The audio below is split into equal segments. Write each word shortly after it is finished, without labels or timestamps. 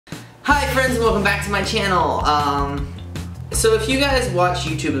Hi friends and welcome back to my channel. So if you guys watch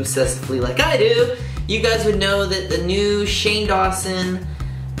YouTube obsessively like I do, you guys would know that the new Shane Dawson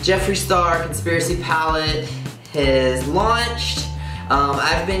Jeffree Star Conspiracy Palette has launched.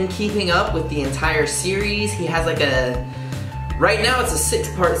 I've been keeping up with the entire series. He has like right now it's a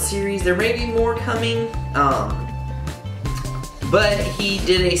 6-part series. There may be more coming. But he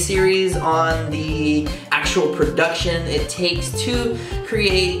did a series on the actual production it takes to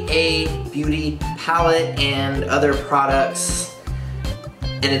create a beauty palette and other products,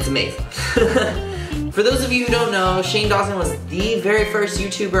 and it's amazing. For those of you who don't know, Shane Dawson was the very first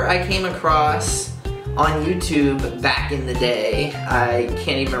YouTuber I came across on YouTube back in the day. I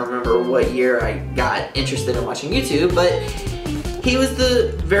can't even remember what year I got interested in watching YouTube, but he was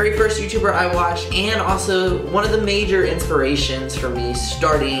the very first YouTuber I watched and also one of the major inspirations for me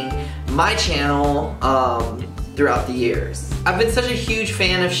starting my channel throughout the years. I've been such a huge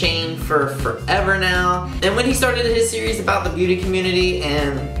fan of Shane for forever now, and when he started his series about the beauty community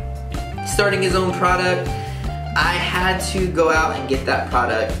and starting his own product, I had to go out and get that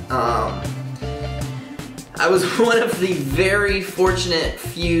product. I was one of the very fortunate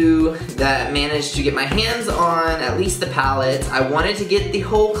few that managed to get my hands on at least the palettes. I wanted to get the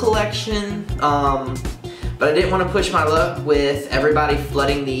whole collection, but I didn't want to push my luck with everybody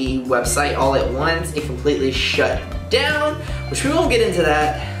flooding the website all at once. It completely shut down, which we won't get into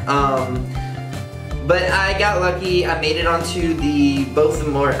that. But I got lucky. I made it onto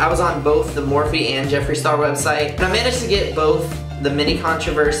I was on both the Morphe and Jeffree Star website, and I managed to get both the Mini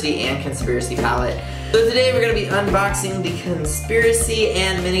Controversy and Conspiracy palette. So today we're going to be unboxing the Conspiracy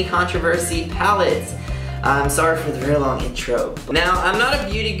and Mini Controversy palettes. I'm sorry for the very long intro. Now, I'm not a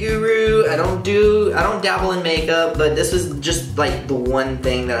beauty guru. I don't dabble in makeup, but this was just like the one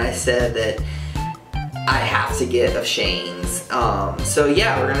thing that I said that I have to get of Shane's. So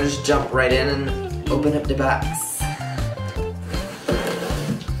yeah, we're gonna just jump right in and open up the box.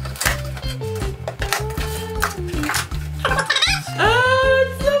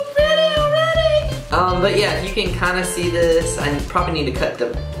 But yeah, you can kind of see this. I probably need to cut the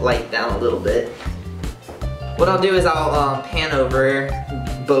light down a little bit. What I'll do is I'll pan over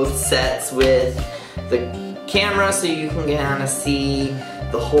both sets with the camera so you can kind of see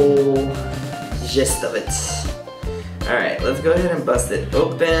the whole gist of it. Alright, let's go ahead and bust it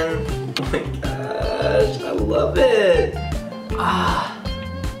open. Oh my gosh, I love it. Ah,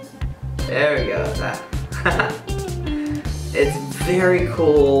 there we go. It's very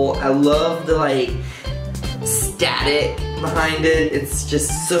cool. I love the like static behind it. It's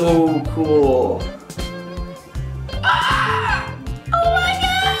just so cool. Ah! Oh my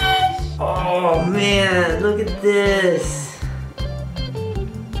gosh! Oh man, look at this.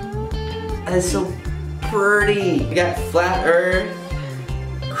 That's so pretty. We got Flat Earth,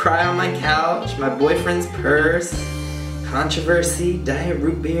 Cry on My Couch, My Boyfriend's Purse, Controversy, Diet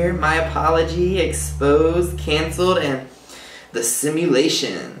Root Beer, My Apology, Exposed, Cancelled, and The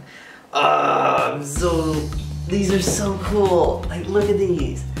Simulation. These are so cool. Like, look at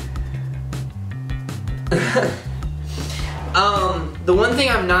these. The one thing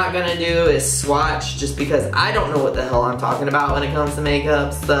I'm not gonna do is swatch, just because I don't know what the hell I'm talking about when it comes to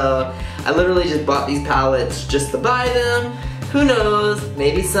makeup. So I literally just bought these palettes just to buy them. Who knows,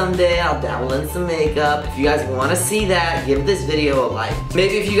 maybe someday I'll dabble in some makeup. If you guys want to see that, give this video a like.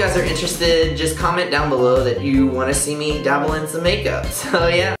 Maybe if you guys are interested, just comment down below that you want to see me dabble in some makeup. So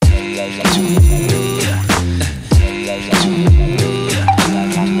yeah.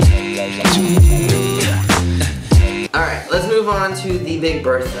 Alright, let's move on to the Big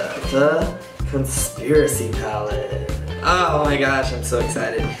Bertha, the Conspiracy palette. Oh my gosh, I'm so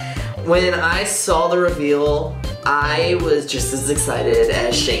excited. When I saw the reveal, I was just as excited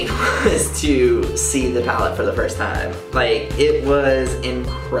as Shane was to see the palette for the first time. Like, it was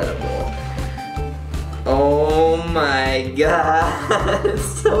incredible. Oh my god,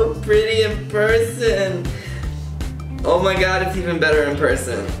 it's so pretty in person. Oh my god, it's even better in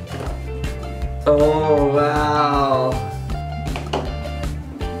person. Oh wow.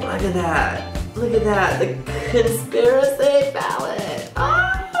 Look at that. Look at that. The Conspiracy palette. Oh.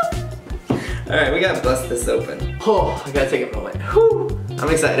 Alright, we gotta bust this open. Oh, I gotta take a moment. Whew. I'm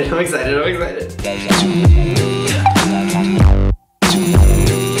excited, I'm excited, I'm excited.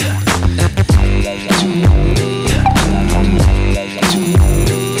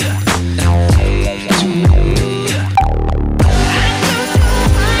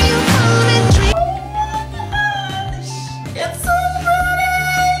 It's so pretty!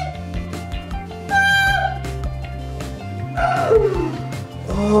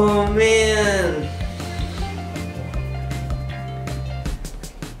 Oh man.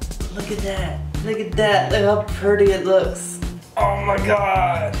 Look at that. Look at that. Look how pretty it looks. Oh my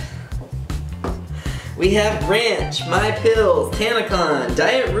god. We have ranch, my pills, Tanacon,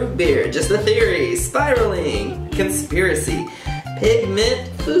 diet root beer, just a theory, spiraling, conspiracy, pigment,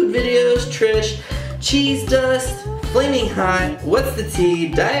 food videos, Trish, cheese dust, flaming hot, what's the tea,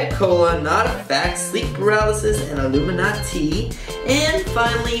 diet cola, not a fact, sleep paralysis, and Illuminati, and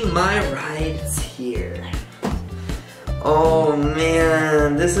finally my ride's here. Oh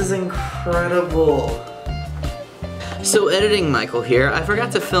man, this is incredible. So editing Michael here, I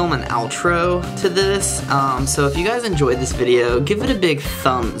forgot to film an outro to this, so if you guys enjoyed this video, give it a big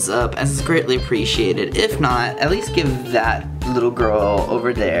thumbs up as it's greatly appreciated. If not, at least give that little girl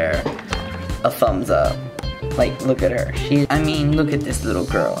over there a thumbs up. Like, look at her. I mean, look at this little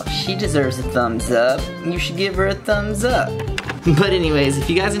girl. She deserves a thumbs up. You should give her a thumbs up. But anyways, if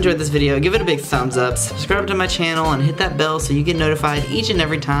you guys enjoyed this video, give it a big thumbs up, subscribe to my channel, and hit that bell so you get notified each and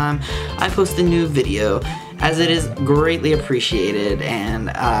every time I post a new video, as it is greatly appreciated, and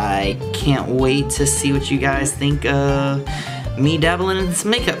I can't wait to see what you guys think of me dabbling in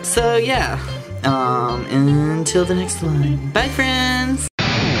some makeup. So yeah, until the next one. Bye friends!